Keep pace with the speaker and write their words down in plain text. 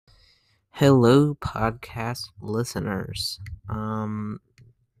Hello, podcast listeners. I'll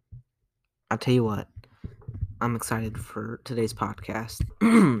tell you what, I'm excited for today's podcast,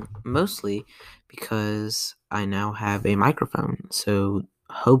 mostly because I now have a microphone. So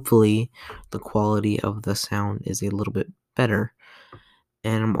hopefully, the quality of the sound is a little bit better.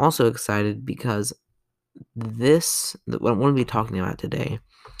 And I'm also excited because what I'm going to be talking about today,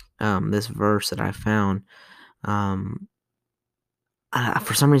 this verse that I found, um,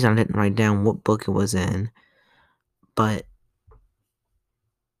 for some reason I didn't write down what book it was in, but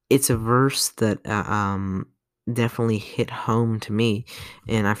it's a verse that definitely hit home to me,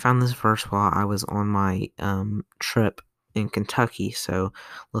 and I found this verse while I was on my trip in Kentucky. So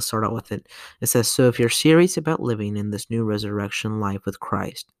let's start out with it. It says, "So if you're serious about living in this new resurrection life with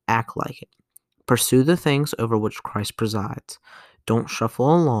Christ, act like it. Pursue the things over which Christ presides. Don't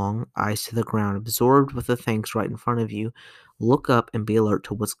shuffle along, eyes to the ground, absorbed with the things right in front of you. Look up and be alert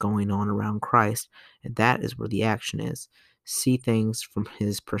to what's going on around Christ, and that is where the action is. See things from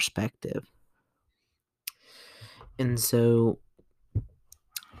his perspective." And so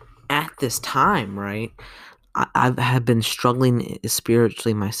at this time, right, I've had been struggling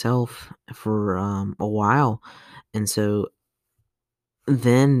spiritually myself for a while. And so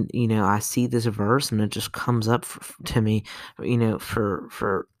then, I see this verse and it just comes up to me,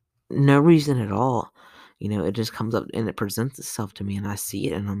 for no reason at all. It just comes up and it presents itself to me and I see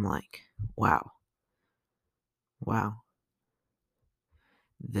it and I'm like, wow, wow.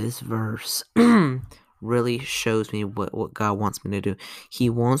 This verse really shows me what God wants me to do. He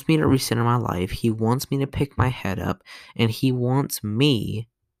wants me to recenter my life. He wants me to pick my head up, and He wants me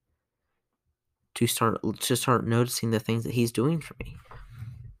to start noticing the things that He's doing for me.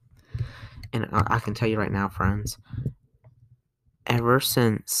 And I can tell you right now, friends, ever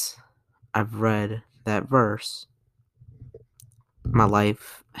since I've read that verse, my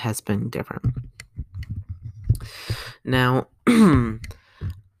life has been different. Now, I'm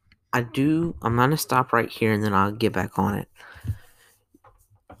gonna stop right here and then I'll get back on it.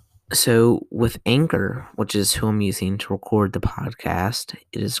 So with Anchor, which is who I'm using to record the podcast,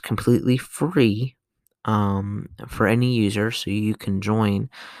 it is completely free for any user. So you can join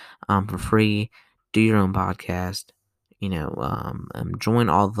for free, do your own podcast, join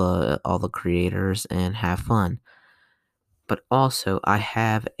all the creators and have fun. But also, I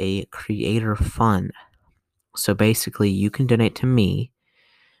have a creator fund. So basically, you can donate to me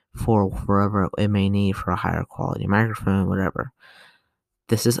for wherever it may need for a higher quality microphone, whatever.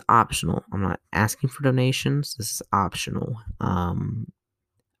 This is optional. I'm not asking for donations. This is optional.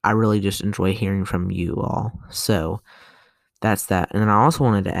 I really just enjoy hearing from you all. So that's that. And then I also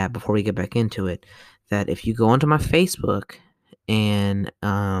wanted to add before we get back into it that if you go onto my Facebook and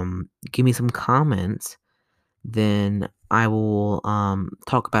give me some comments, then I will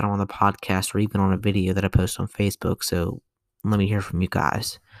talk about it on the podcast or even on a video that I post on Facebook. So let me hear from you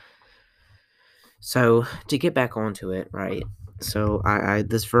guys. So to get back onto it, right? So I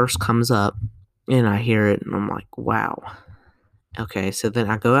this verse comes up and I hear it and I'm like, wow. Okay, so then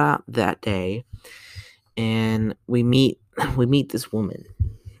I go out that day and we meet this woman,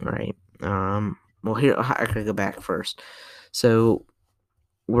 right? Well, here I could go back first. So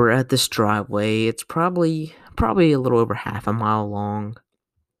we're at this driveway. It's probably a little over half a mile long,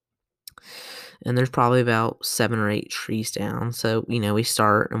 and there's probably about 7 or 8 trees down. So we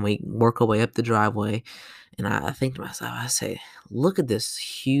start and we work our way up the driveway, and I think to myself, I say, "Look at this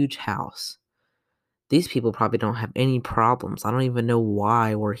huge house. These people probably don't have any problems. I don't even know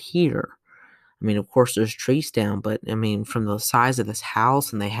why we're here." I mean, of course, there's trees down, but I mean, from the size of this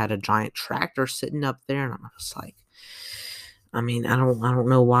house, and they had a giant tractor sitting up there, and I'm just like, I mean, I don't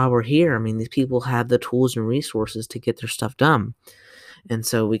know why we're here. I mean, these people have the tools and resources to get their stuff done, and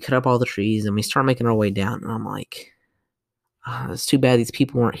so we cut up all the trees and we start making our way down, and I'm like, it's too bad these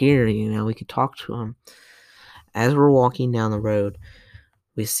people weren't here. We could talk to them. As we're walking down the road,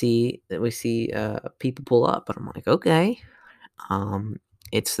 we see people pull up, and I'm like, okay,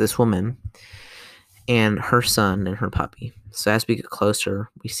 it's this woman and her son and her puppy. So as we get closer,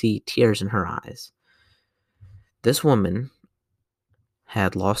 we see tears in her eyes. This woman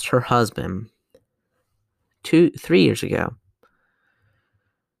had lost her husband 3 years ago.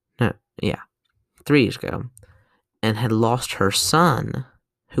 No, yeah, 3 years ago, and had lost her son,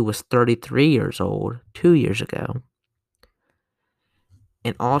 who was 33 years old, 2 years ago.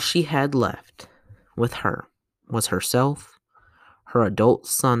 And all she had left with her was herself, her adult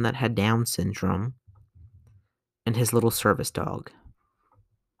son that had Down syndrome, and his little service dog.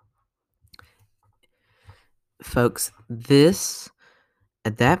 Folks, this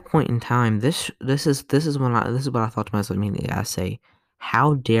at that point in time, this is what I thought to myself immediately. I say,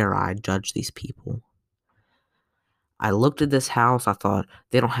 How dare I judge these people? I looked at this house, I thought,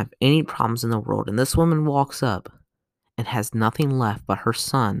 they don't have any problems in the world. And this woman walks up and has nothing left but her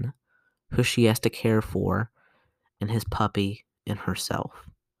son, who she has to care for, and his puppy, and herself.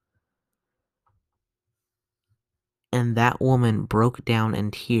 And that woman broke down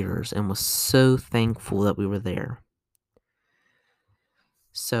in tears and was so thankful that we were there.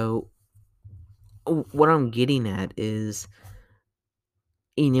 So, what I'm getting at is,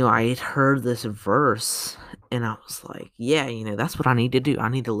 I had heard this verse and I was like, yeah, that's what I need to do. I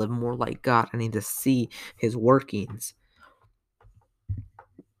need to live more like God. I need to see his workings.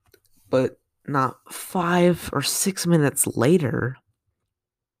 But not 5 or 6 minutes later,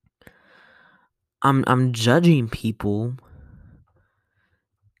 I'm judging people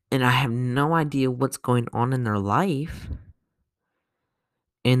and I have no idea what's going on in their life.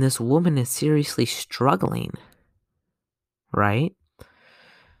 And this woman is seriously struggling, right?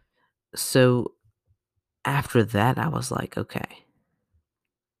 So after that, I was like, okay,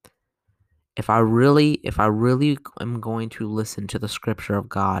 if I really am going to listen to the scripture of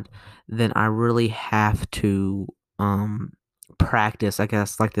God, then I really have to practice, I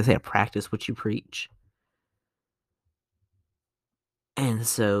guess, like they say, practice what you preach. And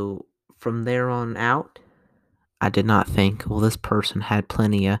so from there on out, I did not think, well, this person had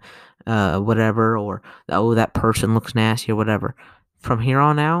plenty of whatever, or oh, that person looks nasty or whatever. From here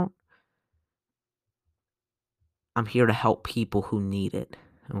on out, I'm here to help people who need it.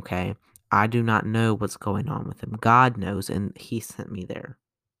 Okay. I do not know what's going on with him. God knows, and he sent me there.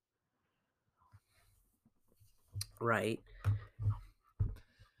 Right.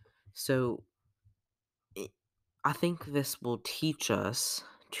 So I think this will teach us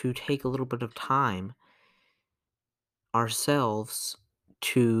to take a little bit of time ourselves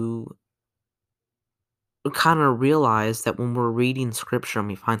to kind of realize that when we're reading scripture and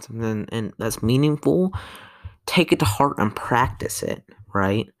we find something and that's meaningful, take it to heart and practice it,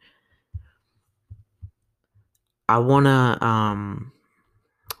 right? I want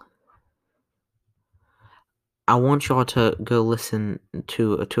y'all to go listen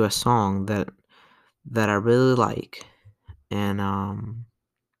to a song that I really like, and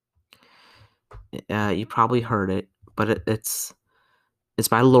you probably heard it, but it's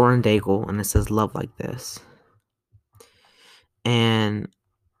by Lauren Daigle, and it says "Love Like This." And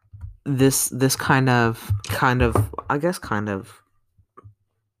this kind of I guess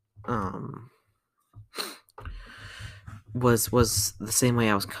was the same way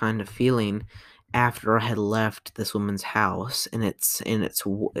I was kind of feeling after I had left this woman's house. And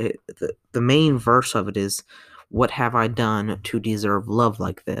the main verse of it is, "What have I done to deserve love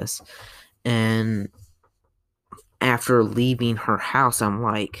like this?" And after leaving her house, I'm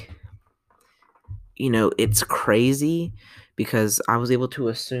like, it's crazy because I was able to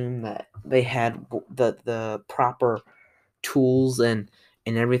assume that they had the proper tools and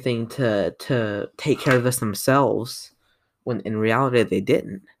everything to take care of this themselves, when in reality they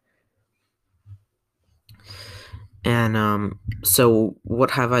didn't. And so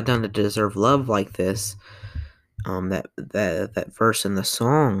what have I done to deserve love like this? That verse in the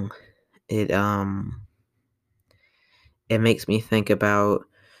song, it makes me think about,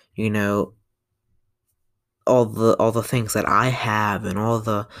 all the things that I have and all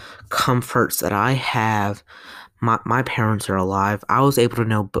the comforts that I have. My parents are alive. I was able to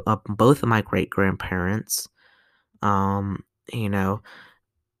know both of my great grandparents. Um, you know,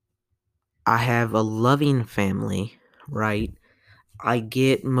 I have a loving family, right? I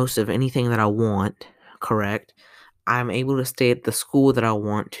get most of anything that I want, correct? I'm able to stay at the school that I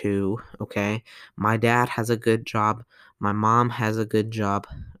want to, okay? My dad has a good job. My mom has a good job,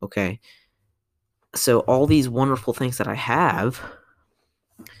 okay? So all these wonderful things that I have,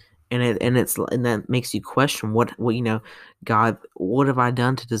 and that makes you question what God, what have I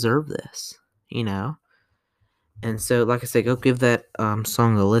done to deserve this? And so, like I said, go give that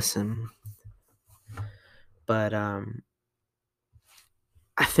song a listen. But I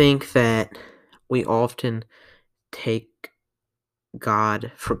think that we often take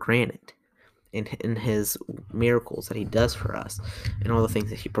God for granted in his miracles that he does for us and all the things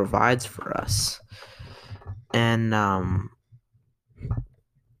that he provides for us. And I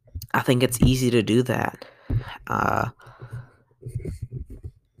think it's easy to do that.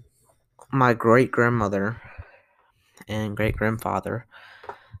 My great grandmother and great grandfather,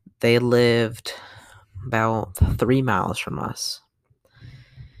 they lived about 3 miles from us.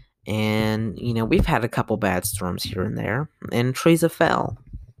 And, we've had a couple bad storms here and there, and trees have fell.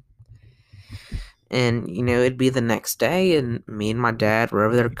 And, it'd be the next day, and me and my dad were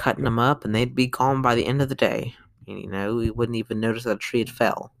over there cutting them up, and they'd be gone by the end of the day. We wouldn't even notice that a tree had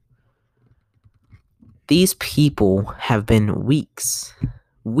fell. These people have been weeks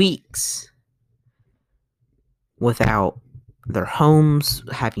without their homes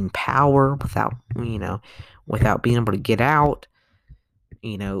having power, without being able to get out.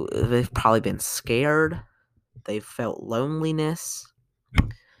 They've probably been scared. They've felt loneliness.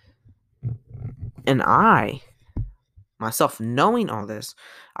 And I, myself, knowing all this,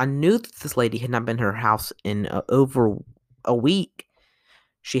 I knew that this lady had not been to her house in over a week.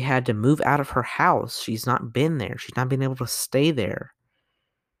 She had to move out of her house. She's not been there. She's not been able to stay there.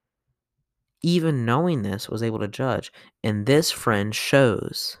 Even knowing this, was able to judge. And this friend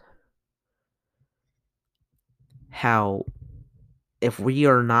shows how if we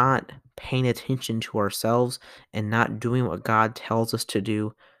are not paying attention to ourselves and not doing what God tells us to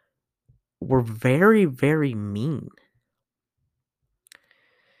do, we're very, very mean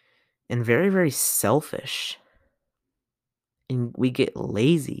and very, very selfish. And we get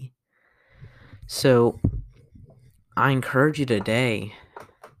lazy. So I encourage you today,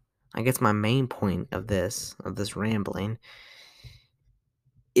 I guess my main point of this rambling,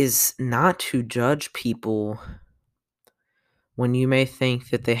 is not to judge people when you may think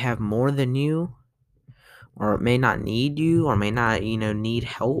that they have more than you, or may not need you, or may not, need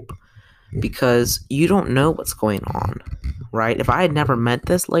help, because you don't know what's going on, right? If I had never met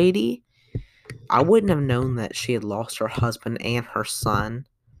this lady, I wouldn't have known that she had lost her husband and her son,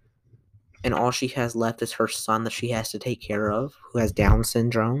 and all she has left is her son that she has to take care of, who has Down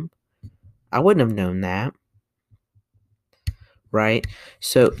syndrome. I wouldn't have known that, right?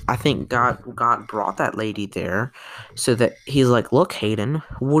 So I think God brought that lady there so that he's like, look, Hayden,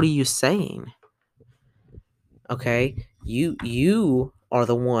 what are you saying? Okay, you are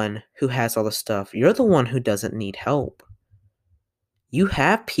the one who has all the stuff. You're the one who doesn't need help. You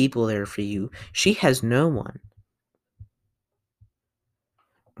have people there for you. She has no one.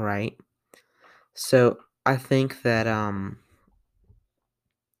 Right? So I think that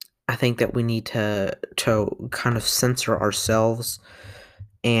we need to kind of censor ourselves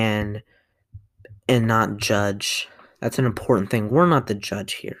and not judge. That's an important thing. We're not the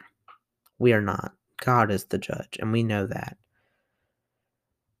judge here. We are not. God is the judge, and we know that.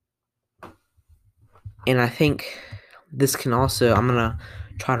 And I think this can also, I'm going to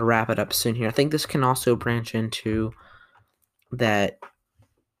try to wrap it up soon here. I think this can also branch into that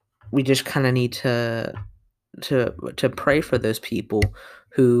we just kind of need to pray for those people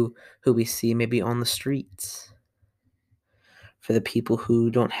who we see maybe on the streets, for the people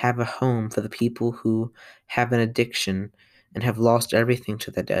who don't have a home, for the people who have an addiction and have lost everything to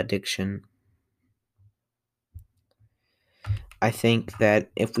that addiction. I think that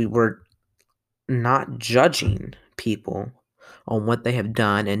if we were not judging people on what they have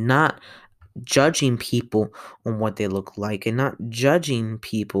done, and not judging people on what they look like, and not judging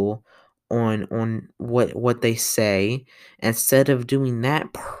people on what they say, instead of doing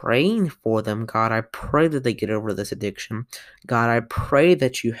that, praying for them. God, I pray that they get over this addiction. God, I pray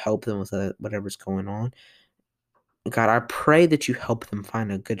that you help them with whatever's going on. God, I pray that you help them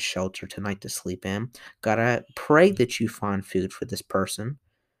find a good shelter tonight to sleep in. God, I pray that you find food for this person.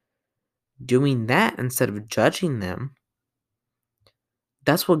 Doing that instead of judging them,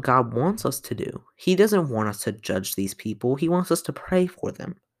 that's what God wants us to do. He doesn't want us to judge these people. He wants us to pray for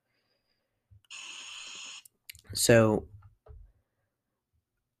them. So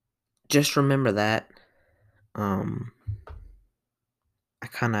just remember that. I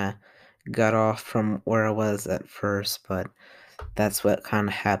kind of got off from where I was at first, but that's what kind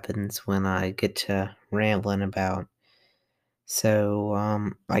of happens when I get to rambling about. So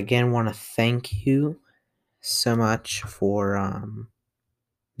I again want to thank you so much for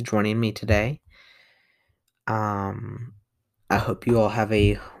joining me today. I hope you all have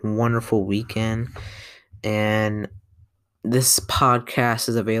a wonderful weekend, and this podcast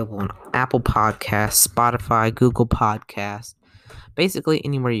is available on Apple Podcasts, Spotify, Google Podcasts, basically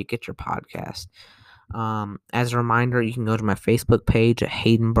anywhere you get your podcast. As a reminder, you can go to my Facebook page at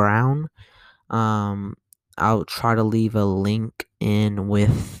Hayden Brown. I'll try to leave a link in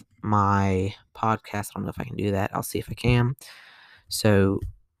with my podcast. I don't know if I can do that. I'll see if I can. So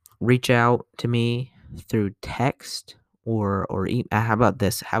reach out to me through text or how about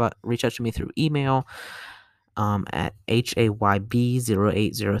this? How about reach out to me through email at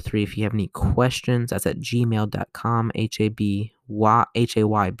hayb0803 if you have any questions. That's at gmail.com,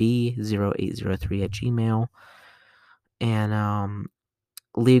 hayb0803 at gmail. And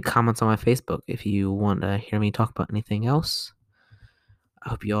leave comments on my Facebook if you want to hear me talk about anything else. I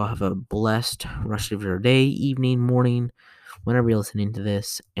hope you all have a blessed rest of your day, evening, morning, whenever you're listening to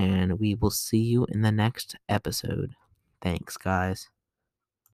this, and we will see you in the next episode. Thanks, guys.